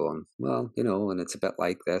and I'm going, well, and it's a bit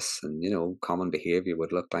like this, and common behaviour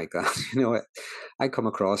would look like that. I come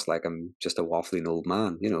across like I'm just a waffling old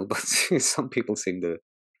man, but some people seem to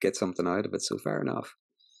get something out of it. So fair enough.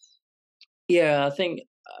 Yeah, I think.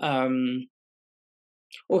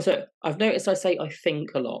 Also, I've noticed I say I think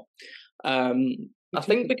a lot. I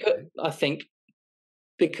think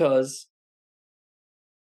because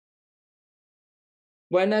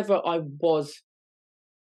whenever I was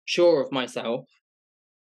sure of myself,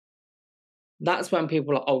 that's when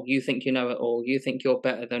people are like, oh, you think you know it all, you think you're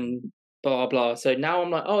better than blah blah. So now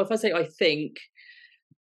I'm like, oh, if I say I think,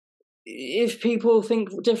 if people think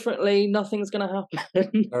differently, nothing's gonna happen.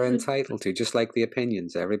 They're entitled to, just like the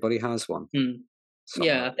opinions. Everybody has one.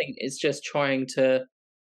 Yeah, I think it's just trying to,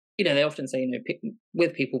 they often say,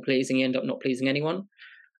 with people pleasing, you end up not pleasing anyone.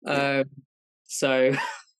 So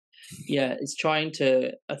yeah, it's trying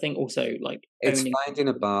to, I think also like it's finding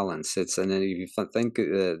a balance. And then if you think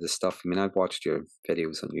the stuff, I mean, I've watched your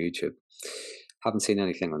videos on YouTube, haven't seen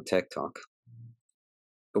anything on TikTok,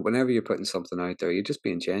 but whenever you're putting something out there, you're just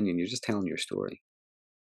being genuine, you're just telling your story.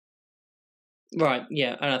 Right,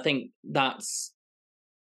 yeah, and I think that's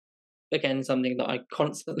again something that I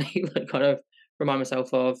constantly like kind of remind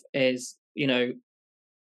myself of is,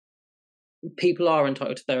 people are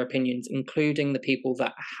entitled to their opinions, including the people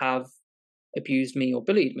that have abused me or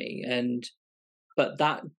bullied me, but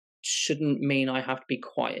that shouldn't mean I have to be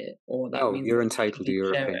quiet, or that means you're entitled to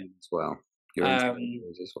your share it. opinion as well. You're entitled to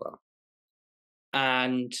yours as well.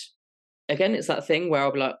 And again, it's that thing where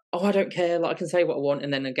I'll be like, oh, I don't care, like I can say what I want,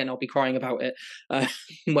 and then again I'll be crying about it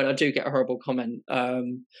when I do get a horrible comment.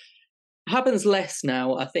 Happens less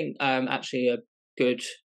now. I think actually a good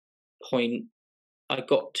point I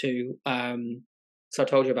got to, so I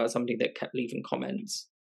told you about somebody that kept leaving comments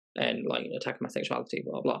and like attacking my sexuality,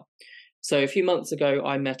 blah blah. So a few months ago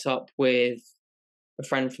I met up with a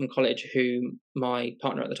friend from college who my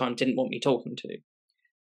partner at the time didn't want me talking to,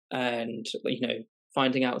 and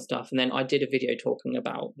finding out stuff. And then I did a video talking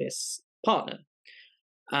about this partner,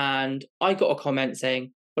 and I got a comment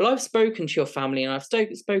saying, well, I've spoken to your family and I've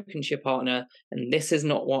spoken to your partner, and this is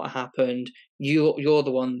not what happened. You're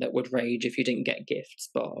the one that would rage if you didn't get gifts,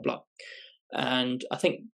 blah, blah, blah. And I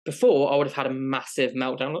think before I would have had a massive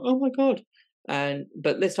meltdown, like, oh my God.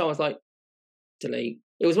 But this time I was like, delete.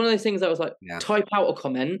 It was one of those things that was like, type out a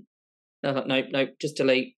comment. And I was like, nope, just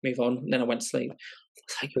delete, move on. And then I went to sleep.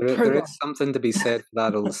 Like, there is something to be said for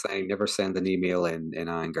that old saying, never send an email in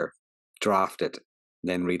anger. Draft it,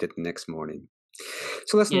 then read it the next morning.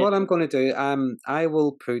 So listen, what I'm going to do, I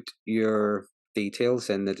will put your details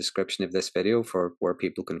in the description of this video for where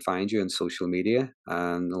people can find you on social media,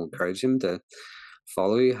 and I'll encourage them to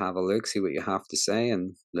follow you, have a look, see what you have to say,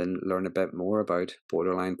 and then learn a bit more about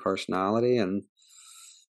borderline personality and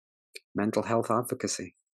mental health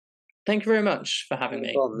advocacy. Thank you very much for having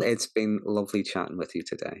me. Well, it's been lovely chatting with you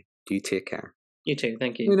today. You take care. You too.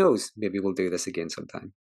 Thank Who you. knows? Maybe we'll do this again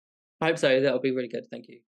sometime. I hope so. That'll be really good. Thank you.